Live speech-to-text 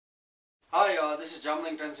Hi, this is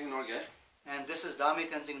Jamling Tenzing Norgay. And this is Mt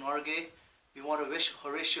Tenzing Norgay. We want to wish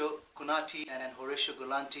Horacio Kunati and Horacio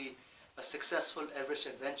Gulanti a successful Everest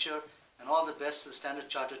adventure and all the best to the Standard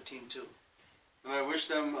Chartered team too. And I wish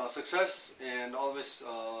them success and always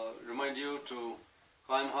remind you to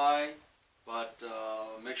climb high, but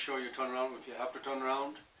make sure you turn around if you have to turn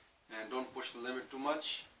around and don't push the limit too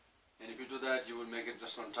much. And if you do that, you will make it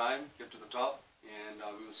just on time, get to the top, and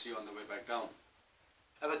we will see you on the way back down.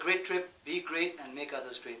 Have a great trip, be great, and make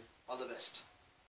others great. All the best.